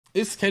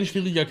Ist kein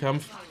schwieriger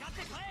Kampf.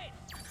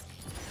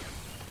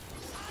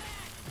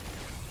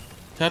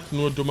 Hat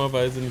nur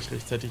dummerweise nicht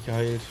rechtzeitig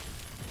geheilt.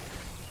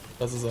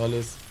 Das ist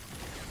alles.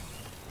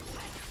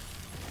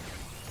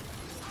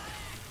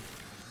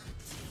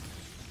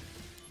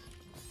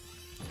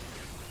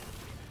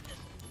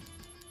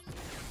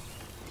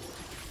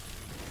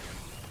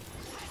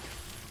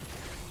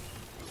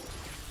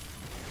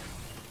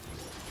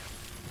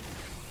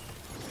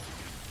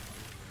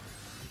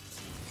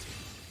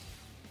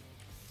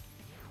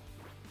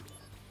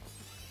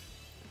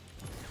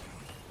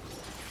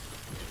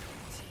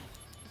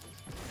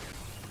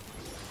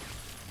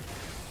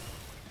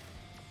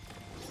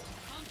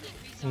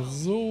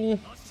 So.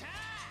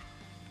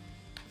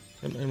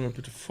 Dann einmal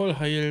bitte voll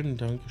heilen.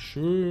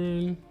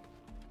 Dankeschön.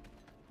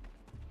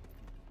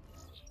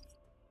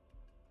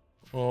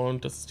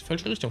 Und das ist die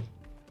falsche Richtung.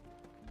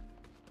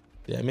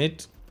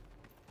 Damit.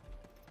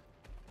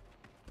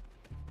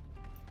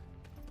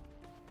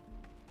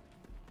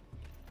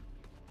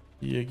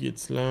 Hier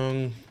geht's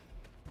lang.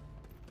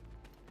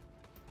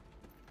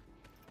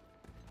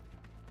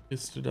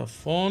 Kiste da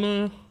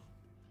vorne.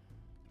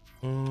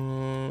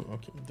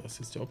 Okay, das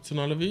ist der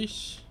optionale Weg.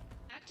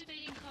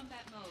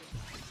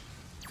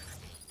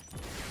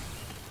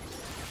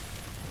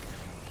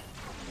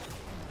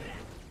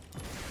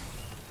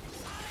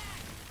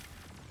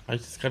 Habe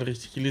ich das gerade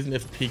richtig gelesen?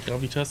 FP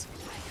Gravitas.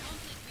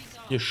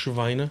 Ihr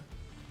Schweine.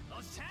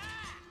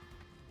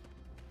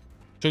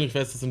 Entschuldigung, ich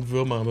weiß, das sind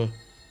Würmer, aber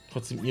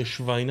trotzdem ihr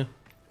Schweine.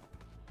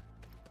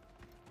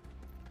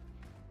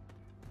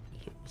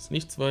 Hier ist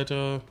nichts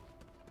weiter.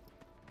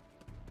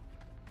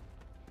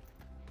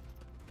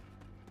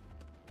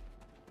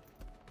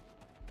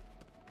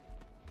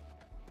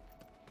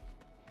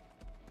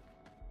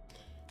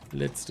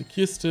 Letzte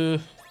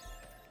Kiste.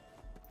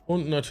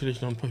 Und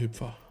natürlich noch ein paar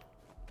Hüpfer.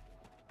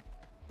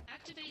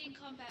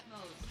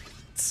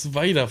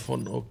 2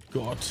 davon. Oh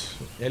Gott.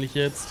 Ehrlich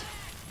jetzt?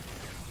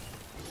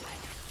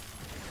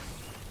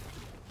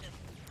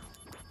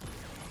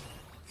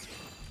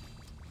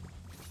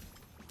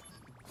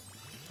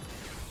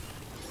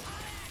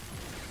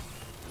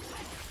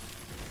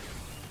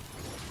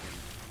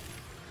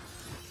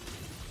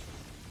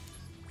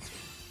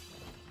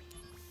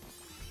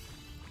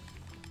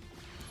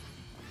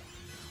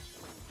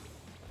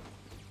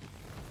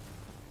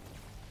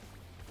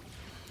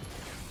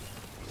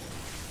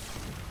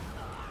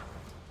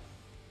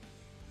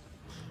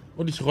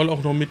 Und ich roll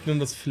auch noch mitten in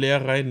das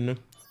Flair rein, ne?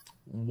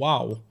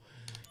 Wow.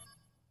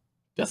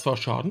 Das war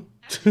Schaden.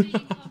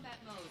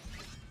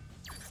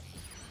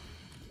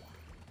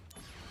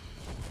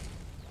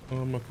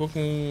 Mal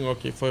gucken.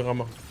 Okay, Feuer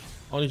macht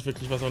auch nicht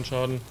wirklich was an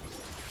Schaden.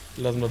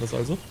 Lassen wir das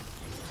also.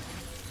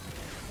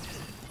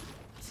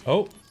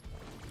 Oh.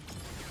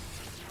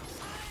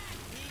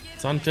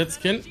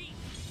 Zahntätzchen.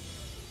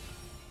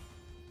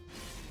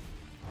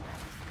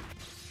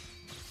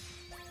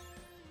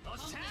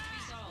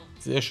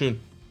 Sehr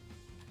schön.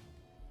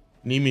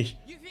 Nehme ich.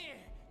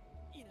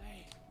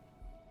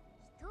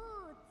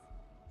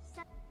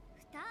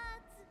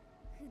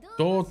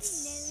 Dort.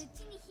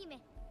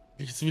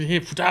 Ich ist wieder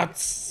hier.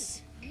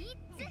 Futatz.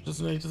 Das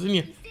sind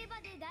hier.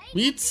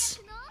 Wietz.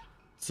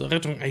 Zur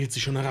Rettung eilt sie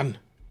schon heran.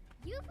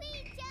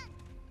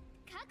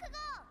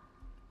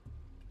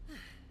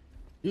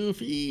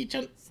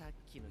 Yuffie-chan.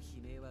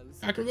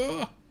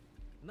 Kakugo.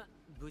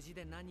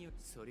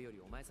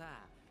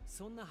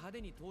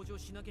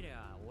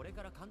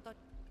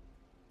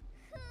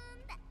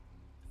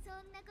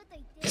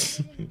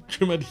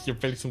 Kümmere dich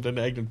gefälligst um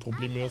deine eigenen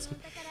Probleme, hörst du?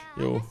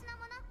 Jo.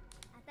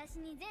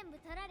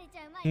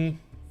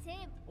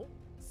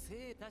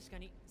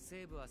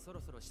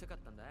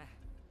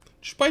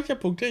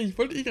 Speicherpunkt, hey, ich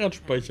wollte eh gerade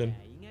speichern.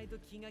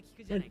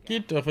 Ja,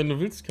 geht doch, wenn du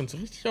willst, kannst du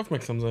richtig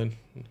aufmerksam sein.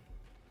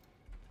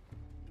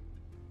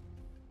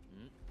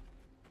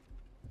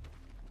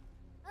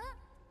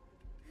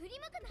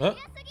 Ah?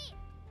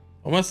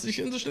 Warum hast du dich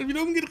denn so schnell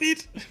wieder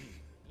umgedreht?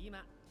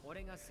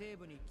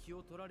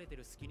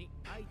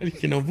 Weil ich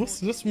genau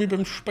wusste, dass du mir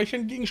beim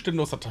Speichern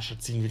Gegenstände aus der Tasche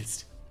ziehen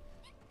willst.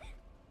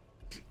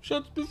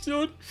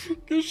 Schatzmission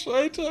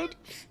gescheitert.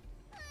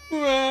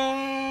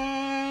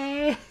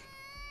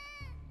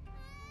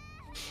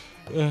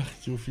 Ach,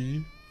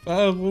 Yuffie,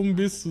 warum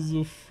bist du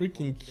so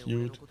freaking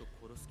cute?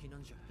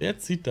 Wer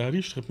zieht da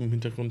die Strippen im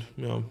Hintergrund?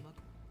 Ja.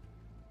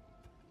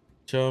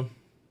 Tja.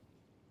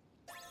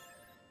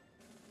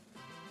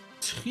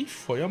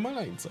 Trieffeuer mal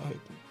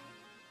einzuhalten.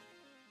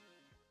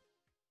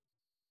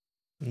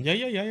 Ja.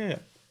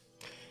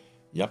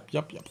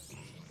 Jap.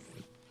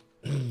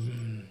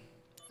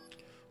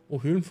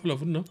 Oh, Höhlen voller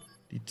Wunder.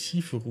 Die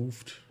Tiefe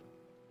ruft.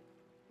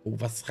 Oh,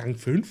 was? Rang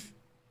 5?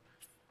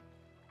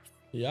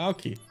 Ja,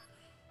 okay.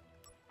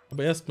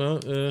 Aber erstmal,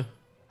 haben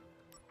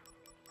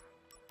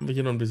wir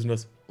hier noch ein bisschen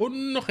was.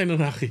 Und noch eine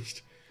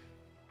Nachricht.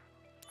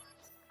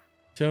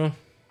 Tja.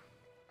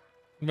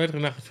 Eine weitere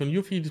Nachricht von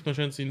Yuffie. Diesmal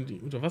scheint sie die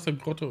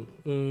Unterwassergrotte,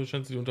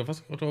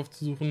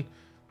 aufzusuchen,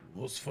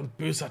 wo es von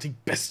bösartigen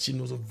Bestien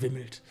nur so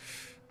wimmelt.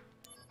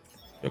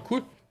 Ja,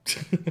 cool.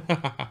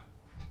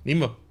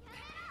 Nehmen wir.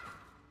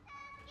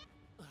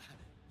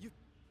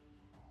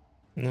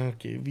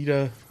 Okay,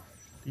 wieder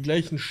die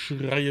gleichen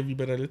Schreie wie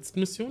bei der letzten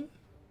Mission.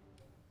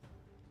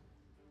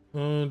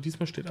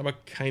 Diesmal steht aber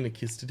keine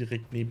Kiste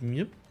direkt neben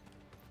mir.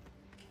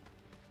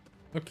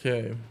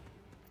 Okay.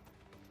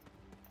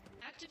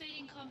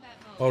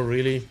 Oh,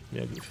 really?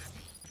 Ja, gut.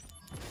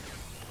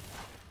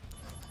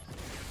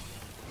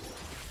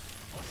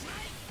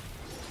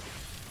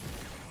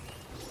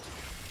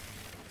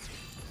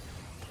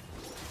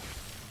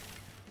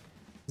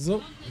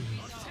 So.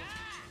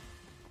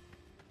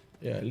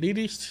 Ja,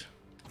 erledigt.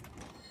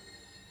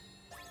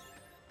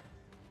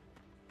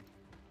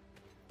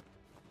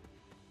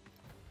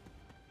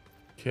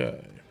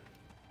 Okay.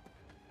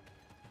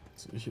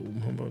 So, hier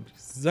oben haben wir die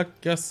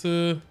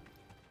Sackgasse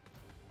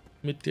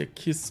mit der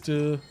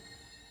Kiste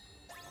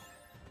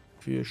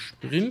für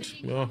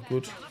Sprint. Ja,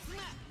 gut.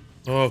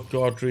 Oh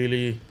Gott,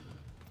 really?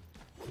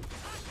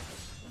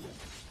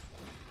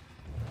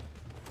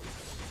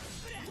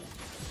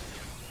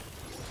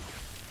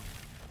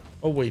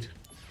 Oh, wait.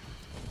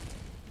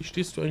 Wie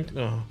stehst du eigentlich?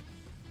 Ah.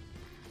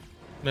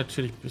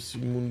 Natürlich bist du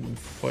immun im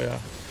Feuer.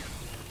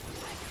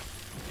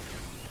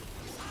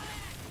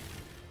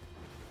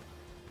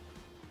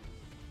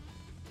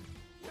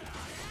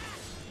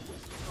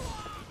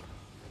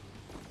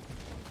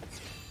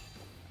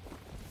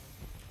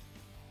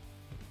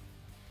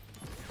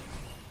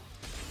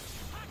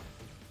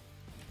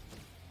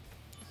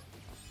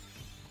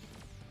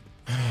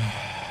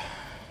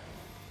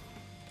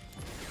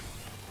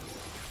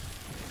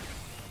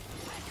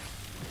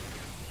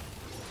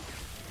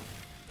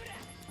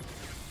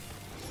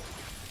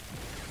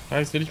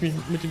 Heißt, will ich mich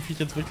mit dem Viech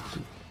jetzt wirklich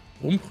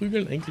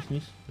rumprügeln? Eigentlich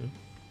nicht. Ja.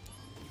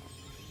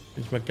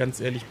 Wenn ich mal ganz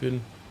ehrlich bin.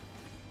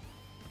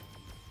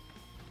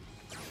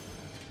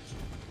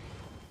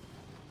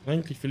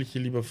 Eigentlich will ich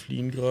hier lieber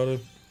fliehen gerade.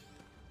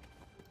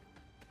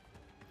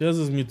 Das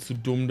ist mir zu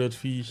dumm, das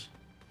Viech.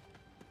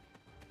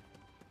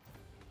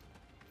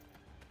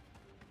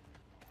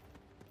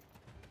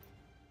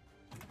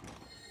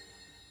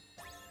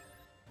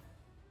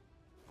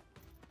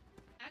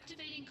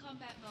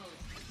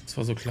 Das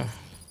war so klar.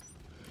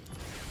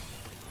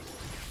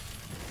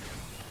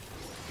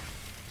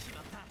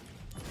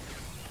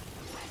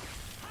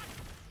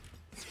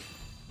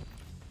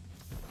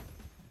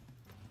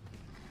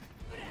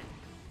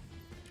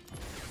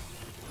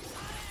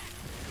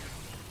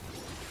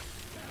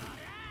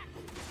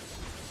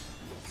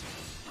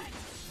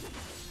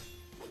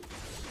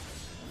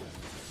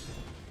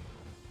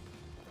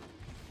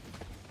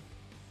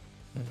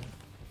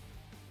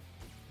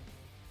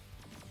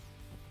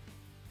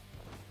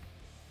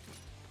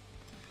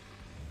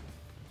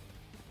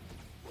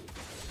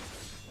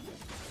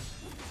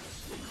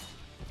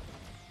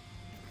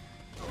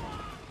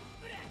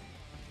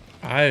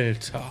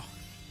 Alter.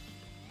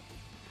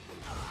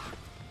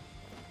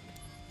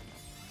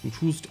 Du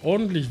tust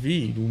ordentlich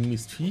weh, du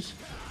Mistviech.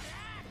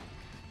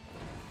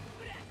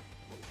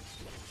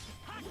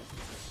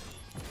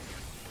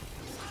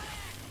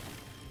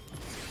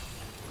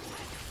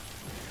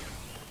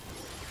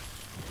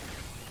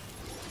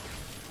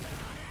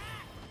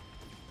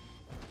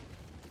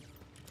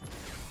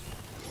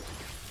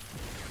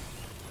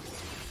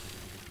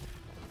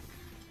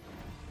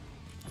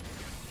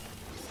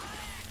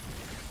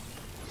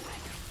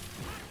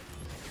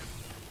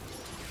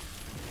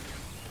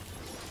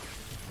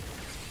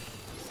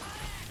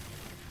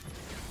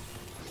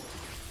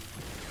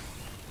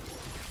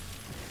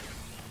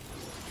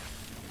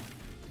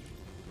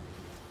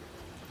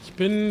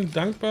 Ich bin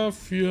dankbar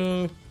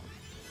für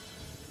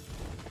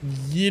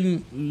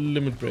jeden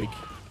Limit Break.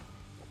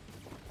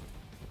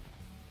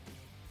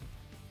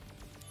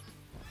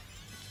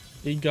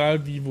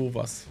 Egal wie, wo,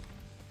 was.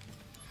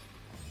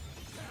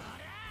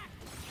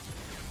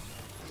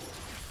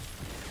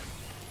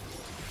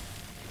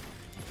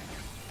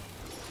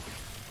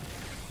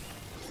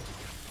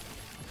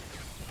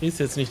 Ist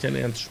jetzt nicht dein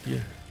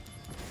Ernstspiel.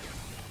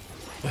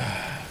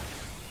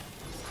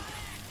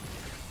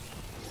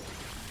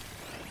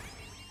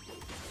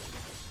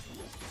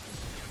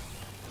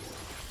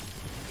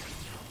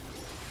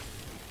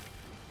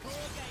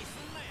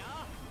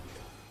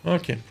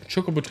 Okay,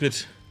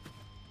 Schokobetritt.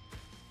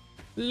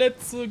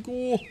 Let's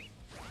go.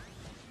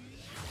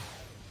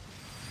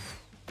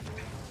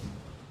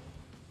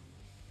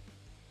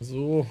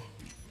 So.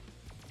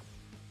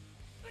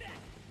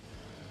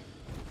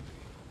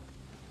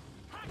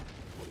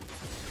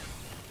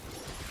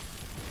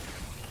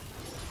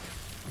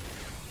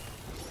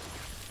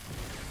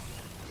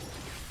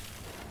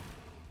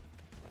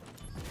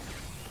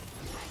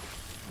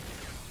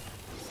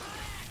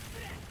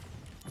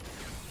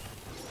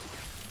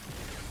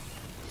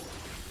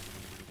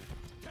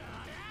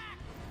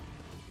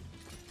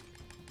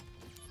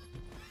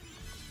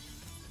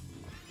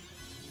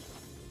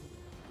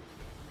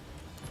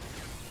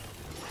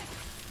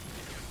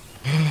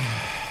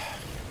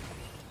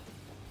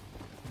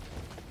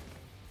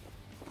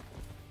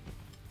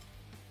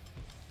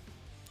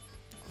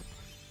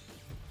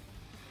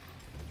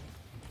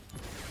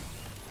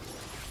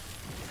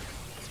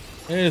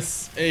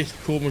 Ist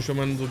echt komisch, wenn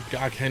man so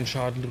gar keinen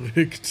Schaden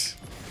drückt.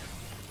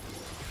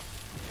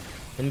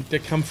 Und der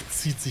Kampf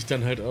zieht sich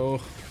dann halt auch.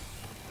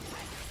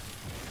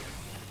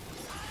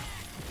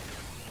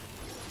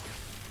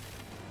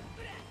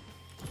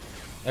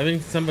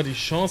 Allerdings haben wir die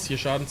Chance, hier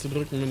Schaden zu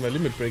drücken, wenn wir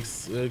Limit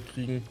Breaks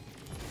kriegen.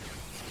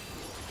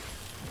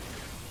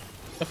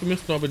 Dafür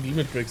müssten wir aber die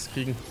Limit Breaks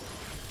kriegen.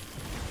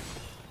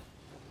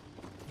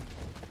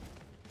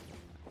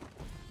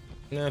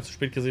 Ja, zu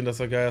spät gesehen,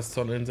 dass er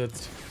Geierszorn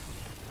einsetzt.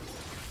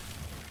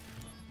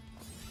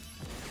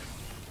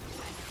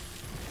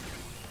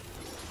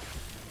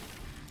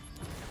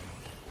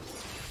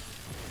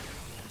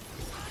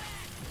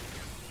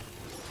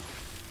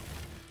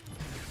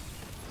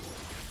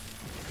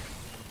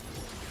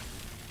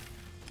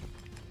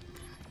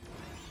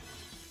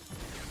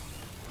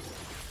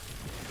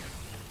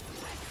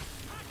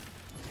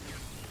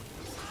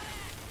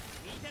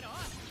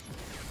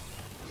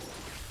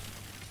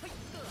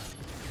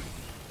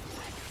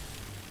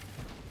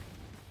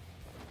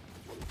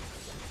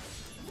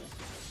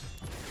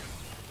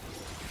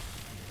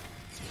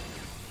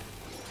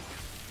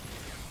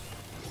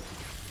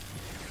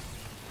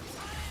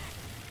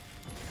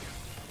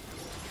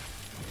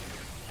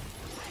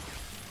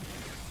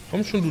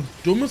 Komm schon, du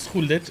dummes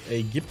Roulette,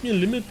 ey. Gib mir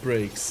Limit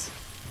Breaks.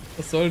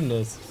 Was soll denn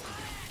das?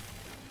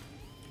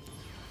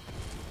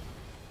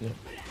 Ja.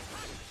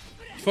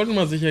 Ich wollte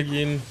mal sicher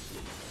gehen.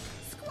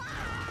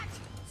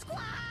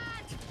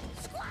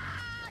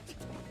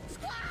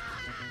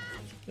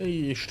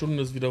 Ey, die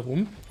Stunde ist wieder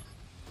rum.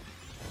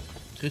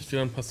 Kriegt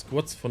wieder ein paar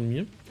Squats von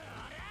mir.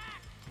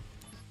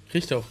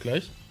 Kriegt er auch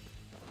gleich.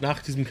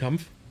 Nach diesem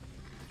Kampf.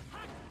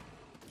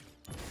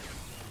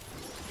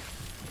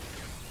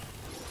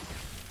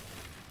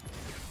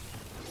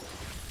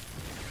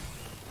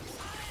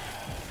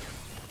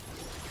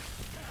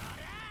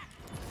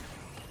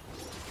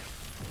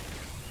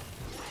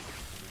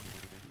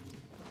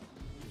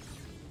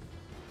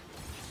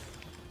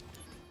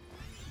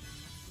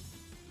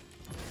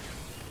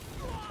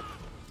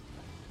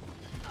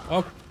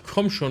 Oh,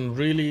 komm schon,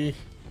 really?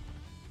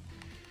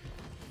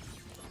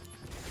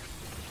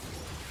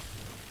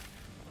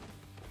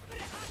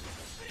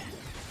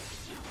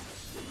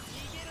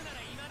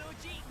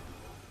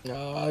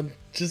 Ja,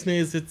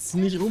 Disney ist jetzt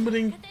nicht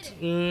unbedingt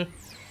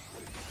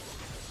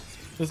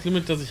das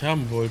Limit, das ich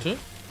haben wollte.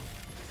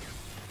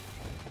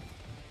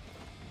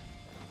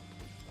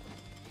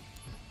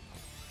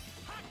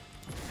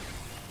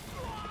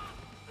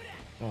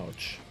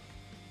 Autsch.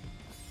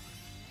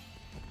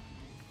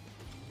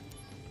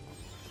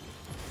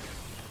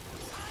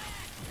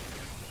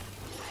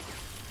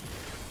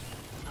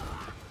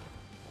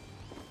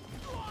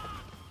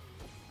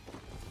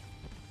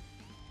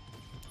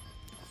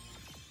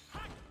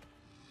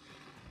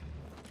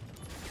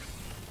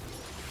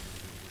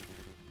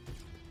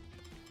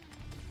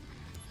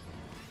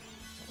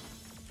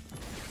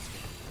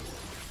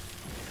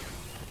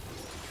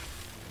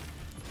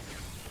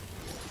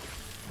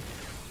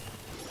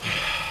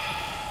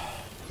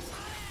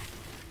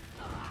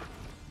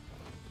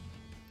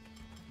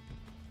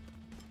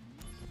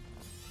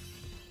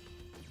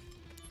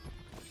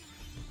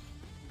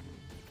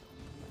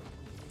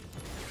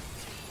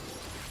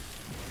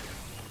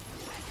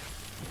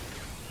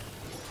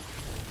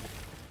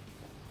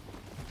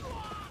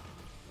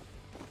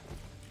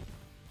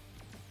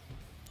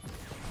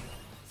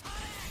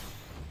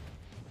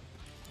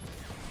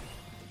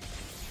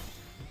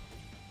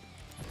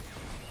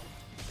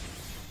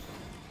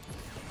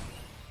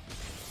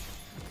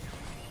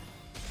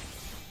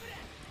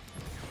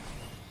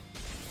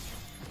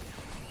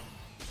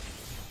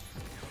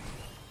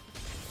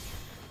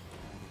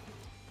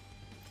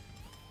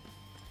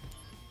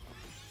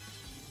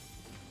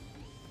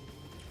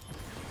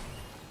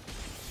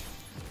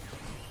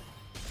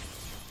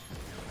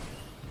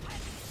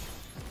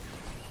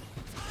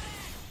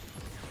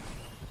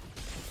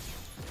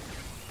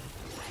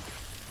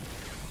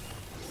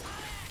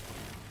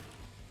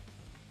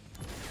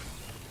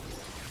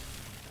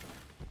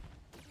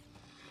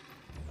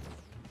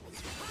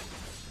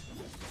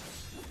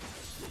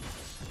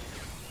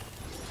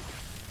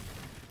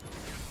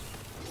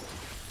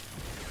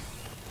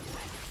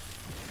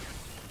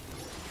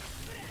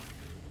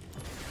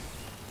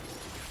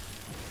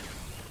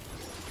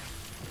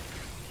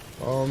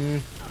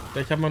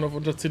 Vielleicht hat man auf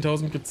unter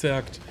 10.000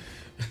 gezerrt.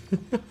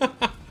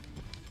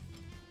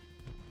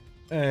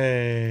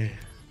 Ey.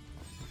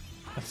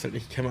 Das halt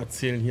nicht Kämmer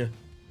erzählen hier.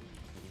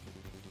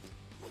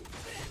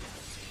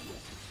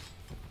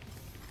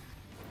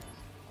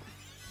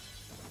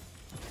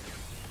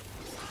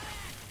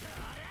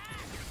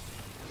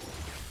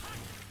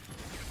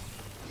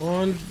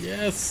 Und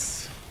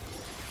yes.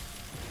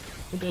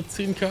 Unter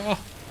 10.000.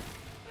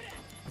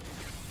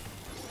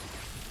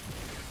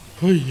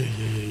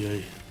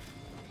 Huiuiuiui.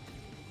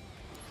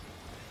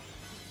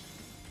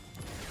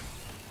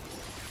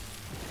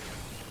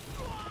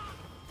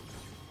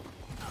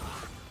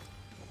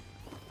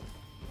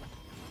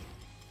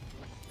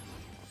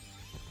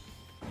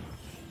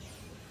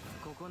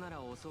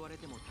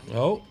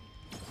 Oh.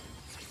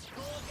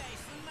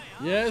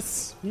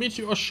 Yes,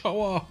 Meteor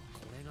Shower.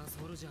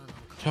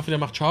 Ich hoffe, der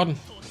macht Schaden.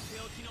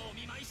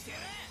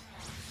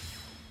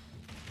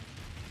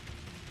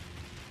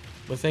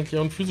 Was eigentlich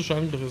auch ein physischer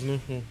Angriff ist, ne?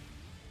 Hm.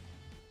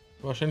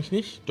 Wahrscheinlich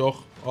nicht.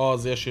 Doch. Oh,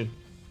 sehr schön.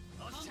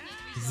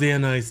 Sehr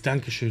nice.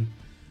 Dankeschön.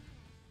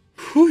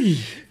 Hui.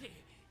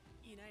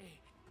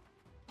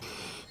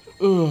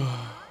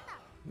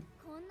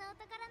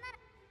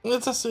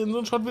 Jetzt hast du in so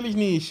einen Shot will ich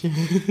nicht.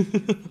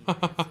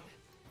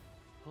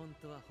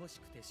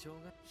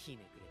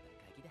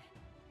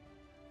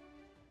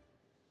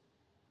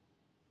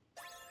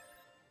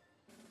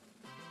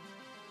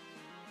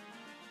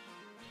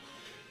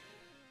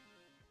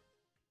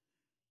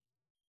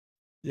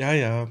 Ja,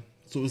 ja.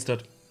 So ist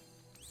das.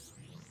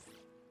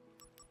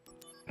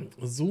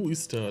 So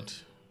ist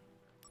das.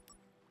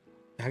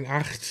 Rang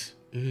 8.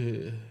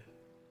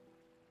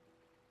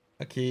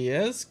 Okay,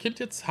 es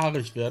könnte jetzt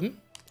haarig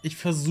werden. Ich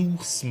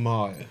versuch's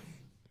mal.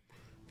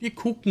 Wir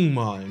gucken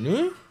mal,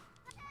 ne?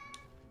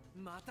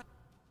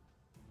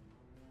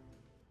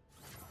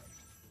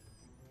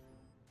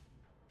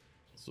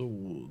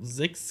 So,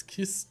 6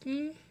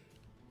 Kisten.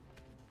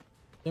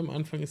 Am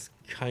Anfang ist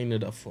keine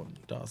davon.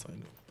 Da ist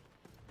eine.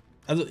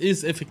 Also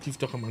ist effektiv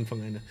doch am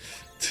Anfang eine.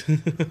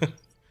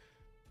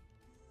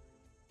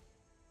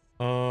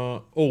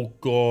 Oh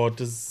Gott,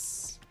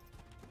 das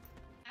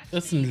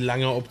ist ein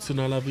langer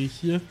optionaler Weg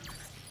hier.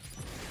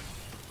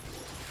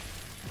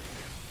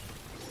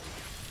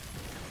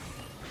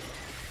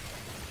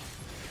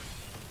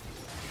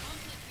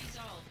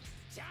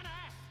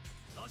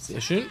 Sehr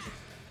schön.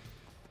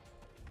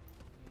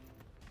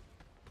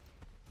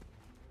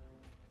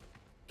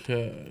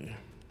 Okay.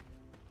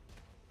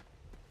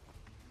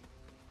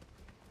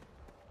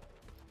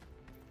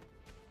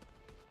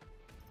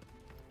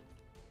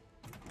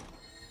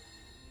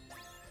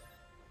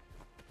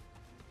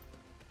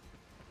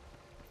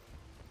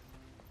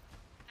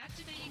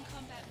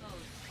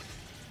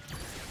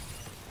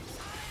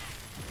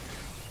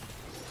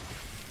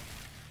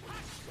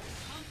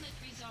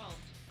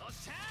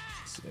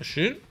 Sehr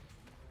schön.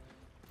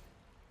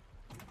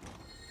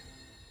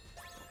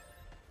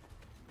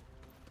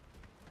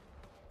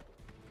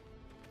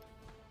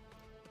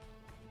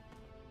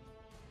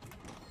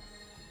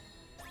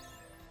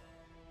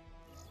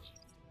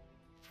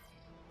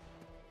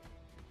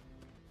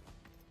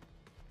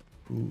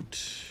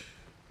 Gut.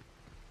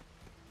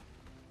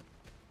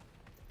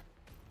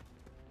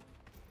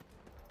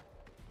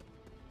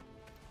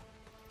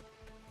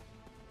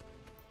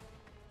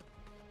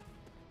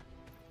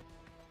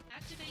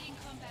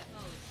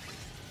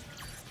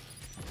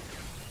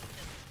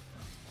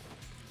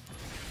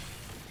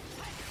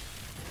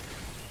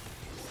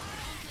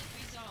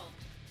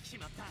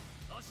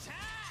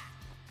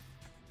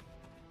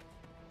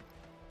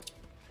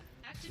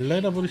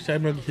 Leider wurde ich da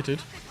einmal gehittet.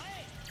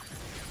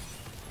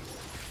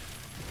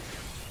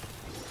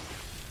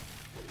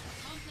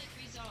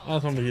 Ah,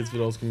 das haben wir jetzt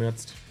wieder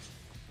ausgemerzt.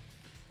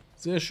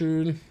 Sehr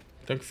schön.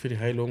 Danke für die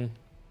Heilung.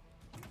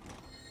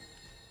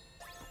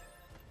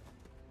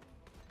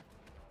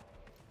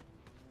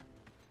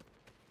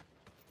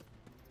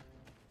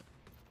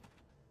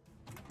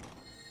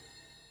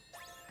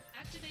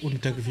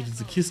 Und danke für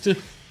diese Kiste.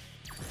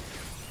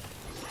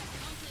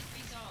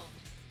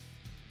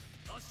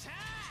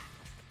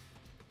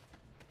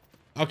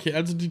 Okay,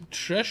 also die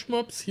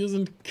Trash-Mobs hier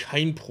sind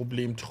kein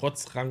Problem,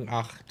 trotz Rang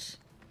 8.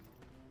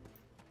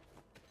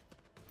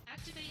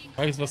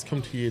 Frage ist, was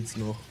kommt hier jetzt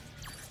noch?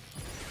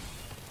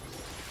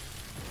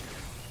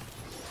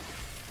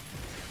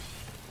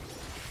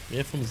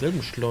 Mehr vom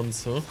selben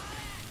Schlonze.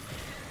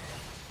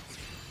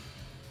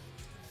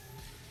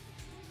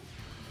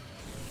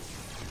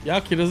 Ja,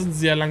 okay, das ist ein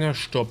sehr langer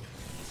Stopp.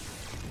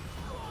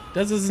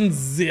 Das ist ein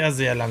sehr,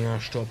 sehr langer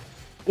Stopp.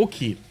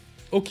 Okay,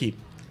 okay.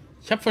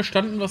 Ich habe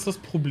verstanden, was das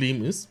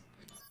Problem ist.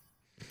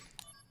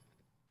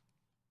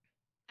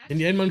 Wenn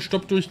die einmal einen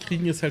Stopp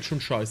durchkriegen, ist halt schon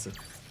scheiße.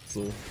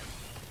 So.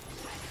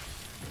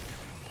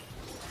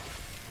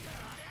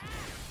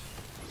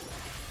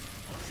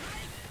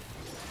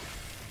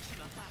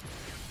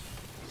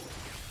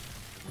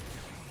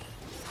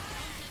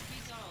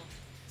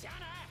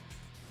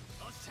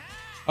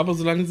 Aber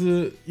solange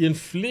sie ihren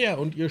Flair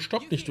und ihr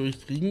Stopp nicht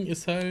durchkriegen,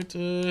 ist halt,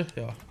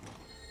 ja.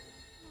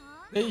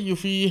 Hey,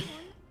 Yuffie.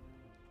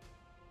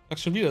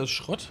 Sagst schon wieder, das ist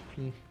Schrott?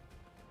 Hm.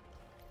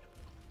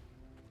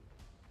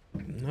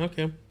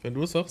 Okay, wenn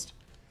du es sagst.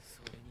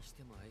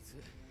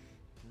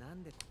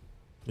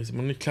 Ist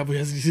immer noch nicht klar,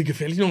 woher sie diese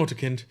gefährlichen Orte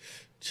kennt.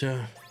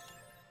 Tja.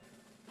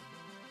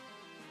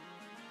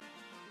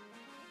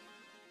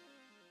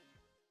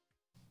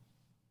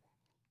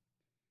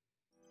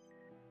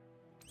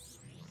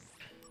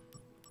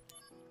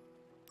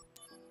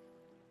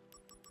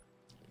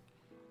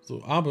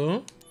 So,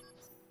 aber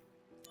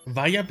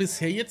war ja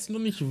bisher jetzt noch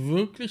nicht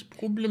wirklich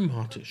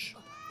problematisch.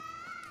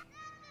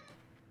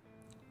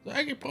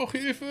 Sag, ich brauche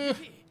Hilfe.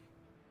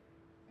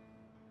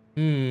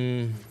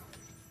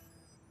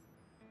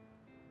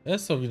 Er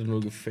ist doch wieder nur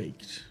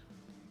gefaked.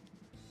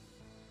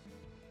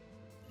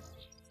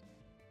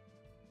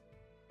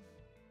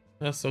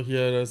 Das ist doch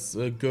hier das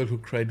Girl Who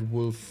Cried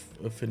Wolf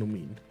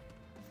Phänomen.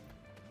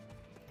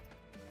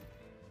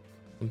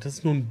 Und das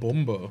ist nur ein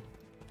Bomber.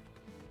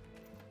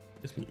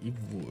 Ist mir eh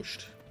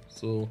wurscht.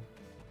 So.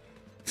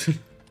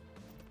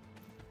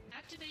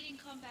 Activating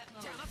combat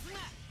mode.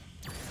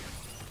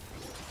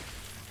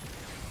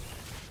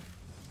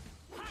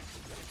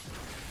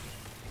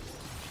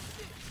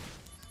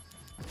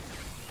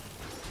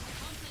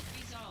 Conflict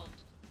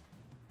resolved.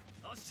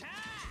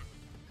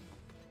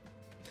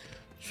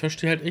 Ich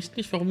verstehe halt echt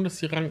nicht, warum das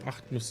hier Rang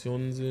 8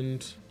 Missionen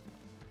sind.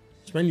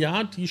 Ich meine,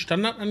 ja, die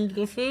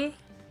Standardangriffe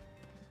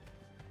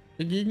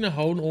der Gegner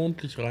hauen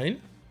ordentlich rein.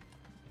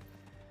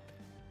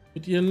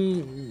 Mit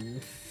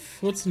ihren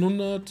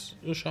 1400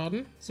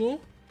 Schaden,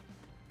 so.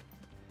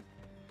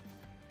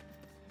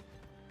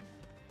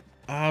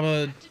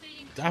 Aber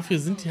dafür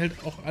sind die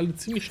halt auch alle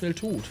ziemlich schnell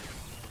tot.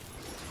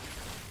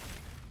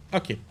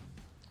 Okay.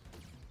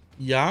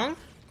 Ja,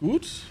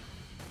 gut.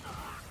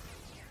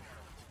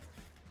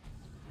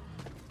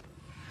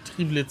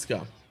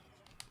 Triblitzka.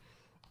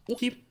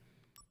 Okay.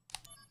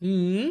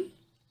 Mhm.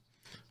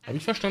 Habe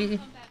ich verstanden.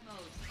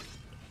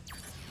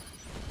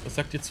 Was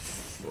sagt ihr zu...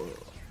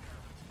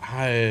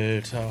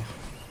 Alter.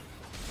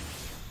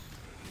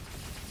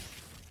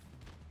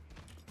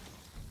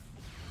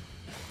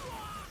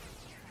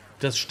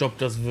 Das Stopp,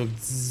 das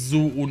wirkt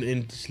so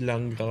unendlich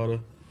lang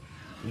gerade.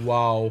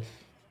 Wow.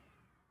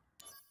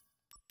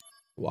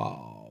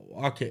 Wow.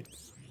 Okay.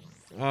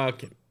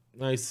 Okay.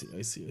 I see,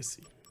 I see, I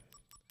see.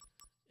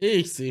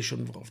 Ich sehe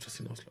schon, worauf das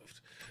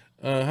hinausläuft.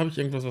 Habe ich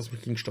irgendwas, was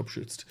mich gegen Stopp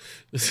schützt?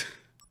 Ich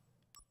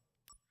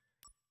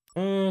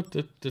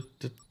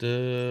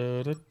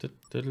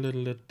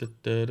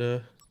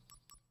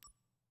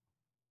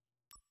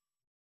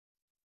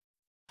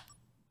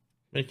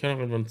kann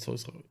auch einfach einen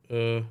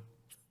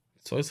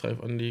Zeus-Reif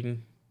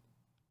anlegen.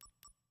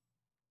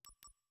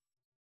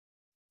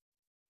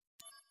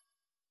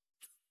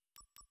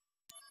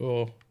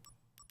 So.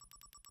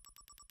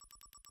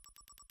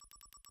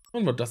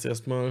 Machen wir das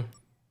erstmal.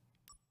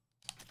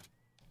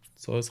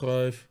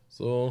 Zeus-Reif.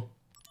 So.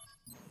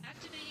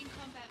 Activating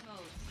combat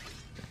mode.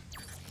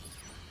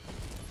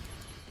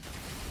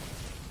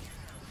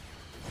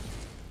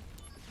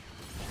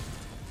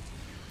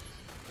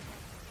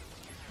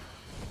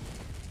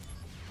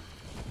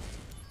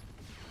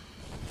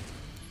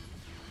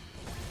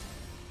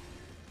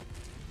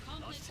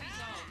 Conflict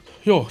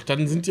resolved. Jo,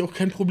 dann sind die auch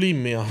kein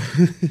Problem mehr.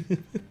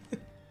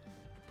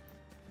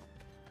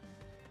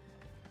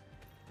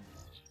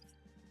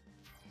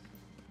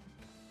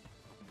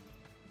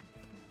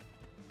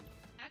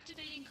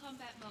 Activating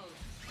combat mode.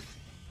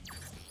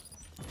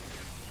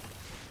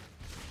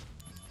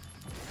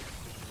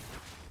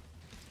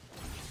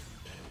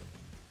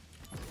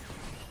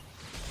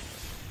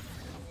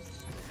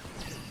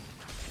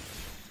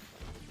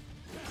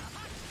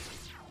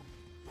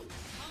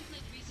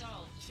 Conflict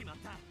resolved.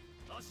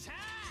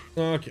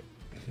 Okay.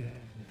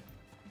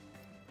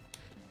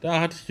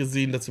 Da hatte ich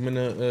gesehen, dass ihr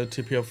meine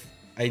TP auf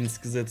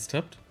 1 gesetzt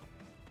habt.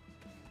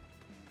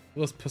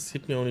 Das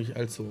passiert mir auch nicht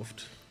allzu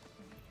oft.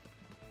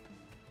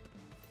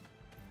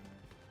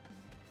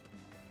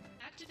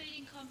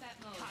 Activating combat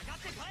mode.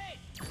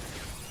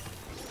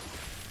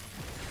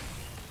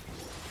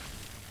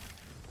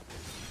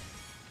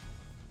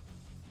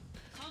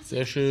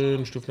 Sehr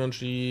schön,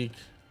 Stufenanstieg.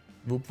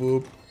 Wupp,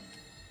 wupp.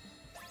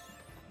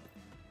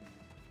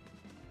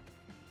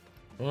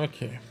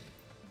 Okay.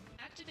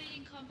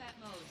 Activating combat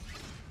mode.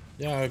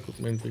 Ja, guck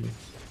mal hinbringen.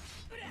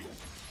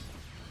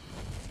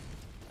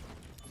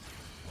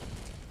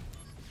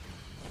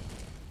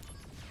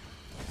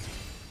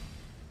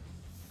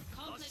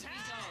 Conflict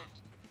resolved.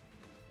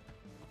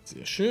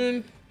 Sehr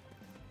schön.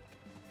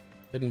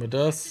 Hätten wir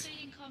das.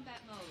 Activating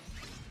combat mode.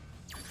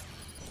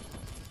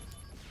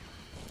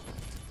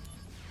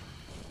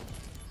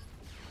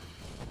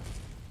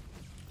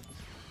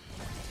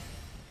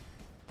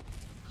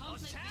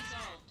 Conflict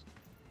resolved.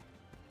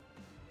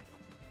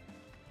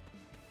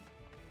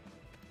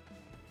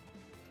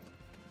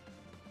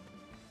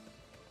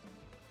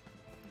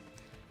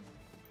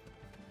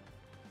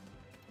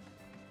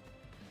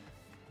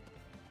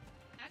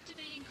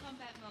 Activating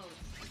combat mode.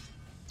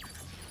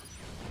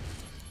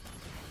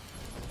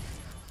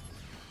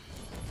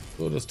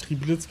 So, das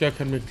Triblitzka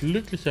kann mir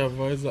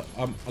glücklicherweise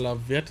am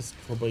allerwertesten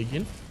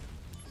vorbeigehen.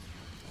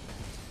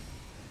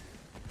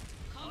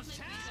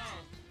 Conflict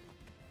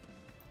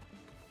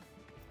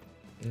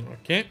resolved.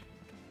 Okay.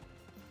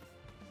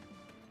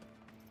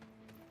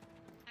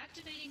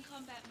 Activating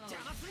combat mode.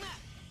 Conflict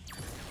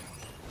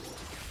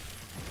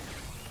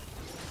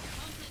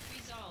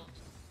resolved.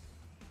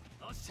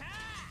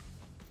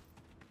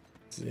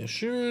 Sehr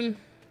schön.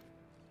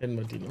 Kennen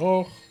wir den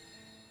auch.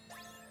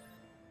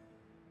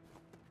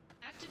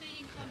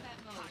 Activating combat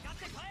mode.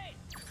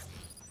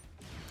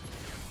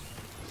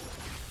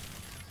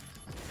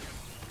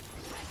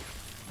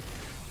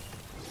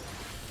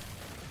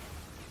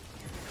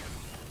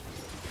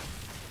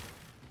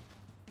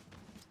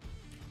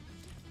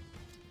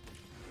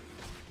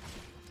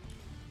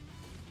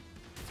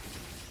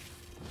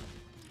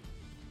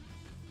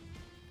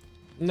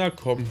 Na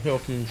komm, hör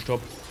auf den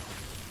Stopp.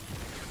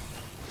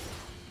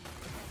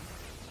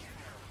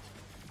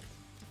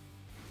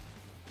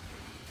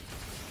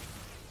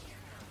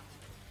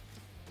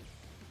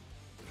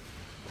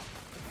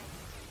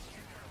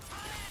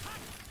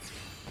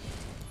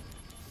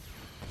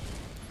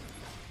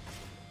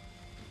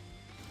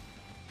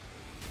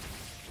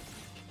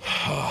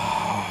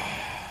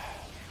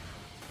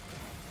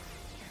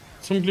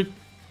 Zum Glück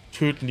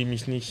töten die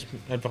mich nicht.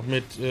 Einfach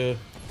mit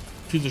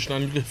physischen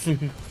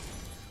Angriffen.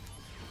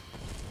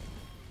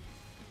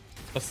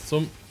 Was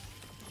zum...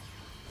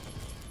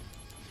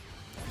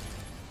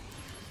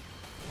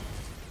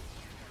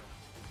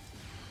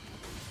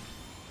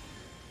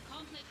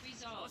 Conflict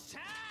resolved.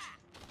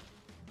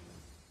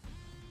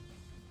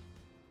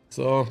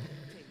 So.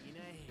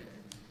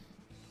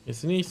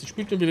 Jetzt nicht, sie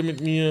spielt nur wieder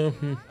mit mir.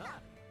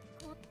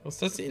 Was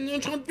ist das denn?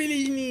 Und schon will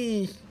ich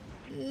nicht.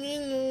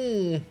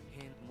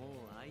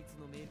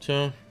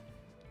 Tja.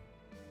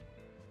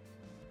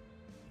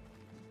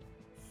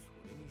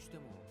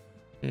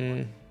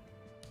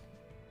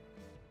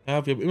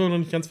 Ja, wir haben immer noch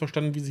nicht ganz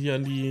verstanden, wie sie hier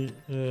an die,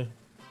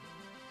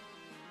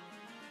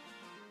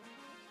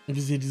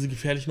 wie sie hier diese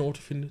gefährlichen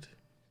Orte findet.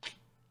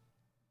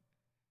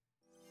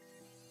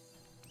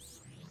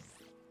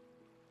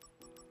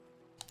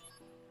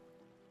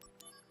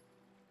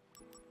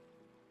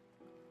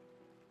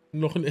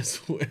 Noch ein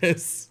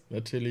SOS,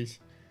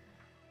 natürlich.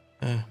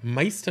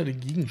 Meister der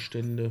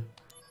Gegenstände.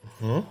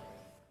 Aha.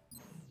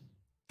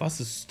 Was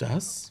ist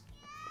das?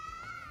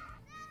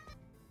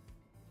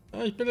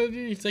 Ah, ich bin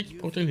erledigt. Ich sag, ich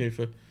brauche deine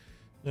Hilfe.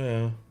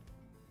 Ja.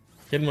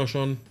 Kennen wir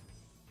schon.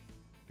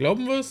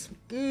 Glauben wir es?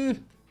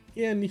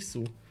 Eher nicht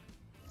so.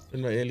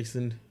 Wenn wir ehrlich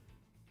sind.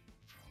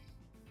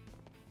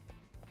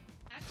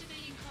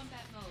 Activating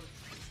combat mode.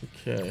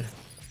 Okay.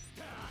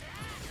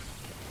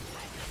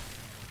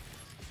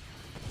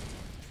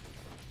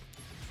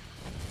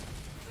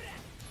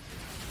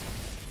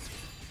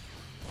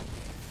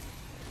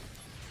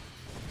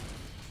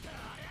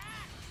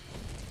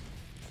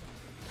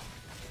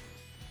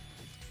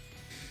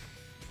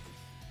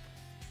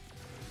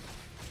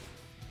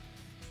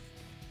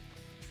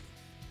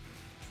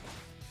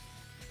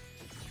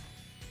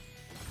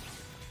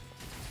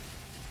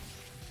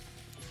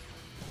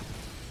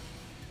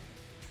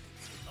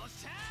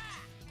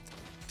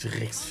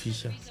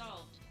 Drecksviecher.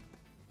 Resolved.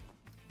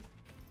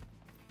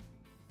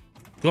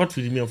 Gott,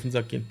 wie die mir auf den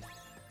Sack gehen.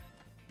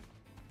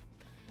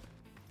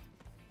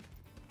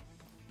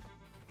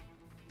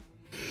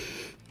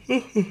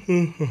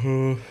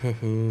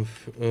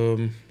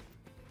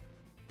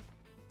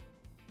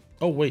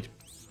 Oh, wait.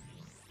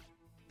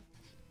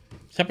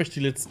 Ich habe euch die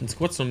letzten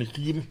Squads noch nicht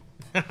gegeben.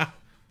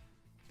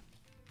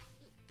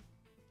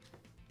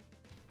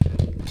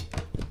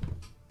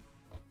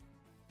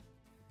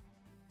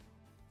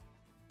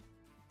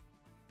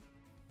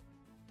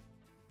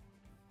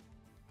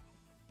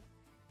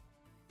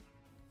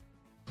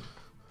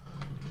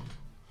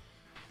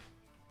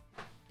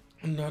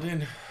 Na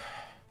denn.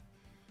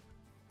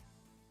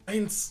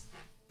 1,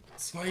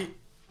 2,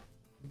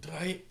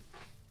 3,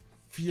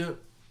 4,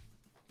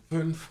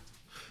 5,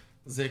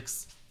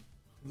 6,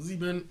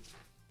 7,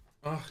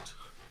 8,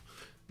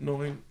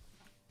 9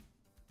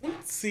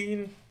 und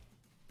 10.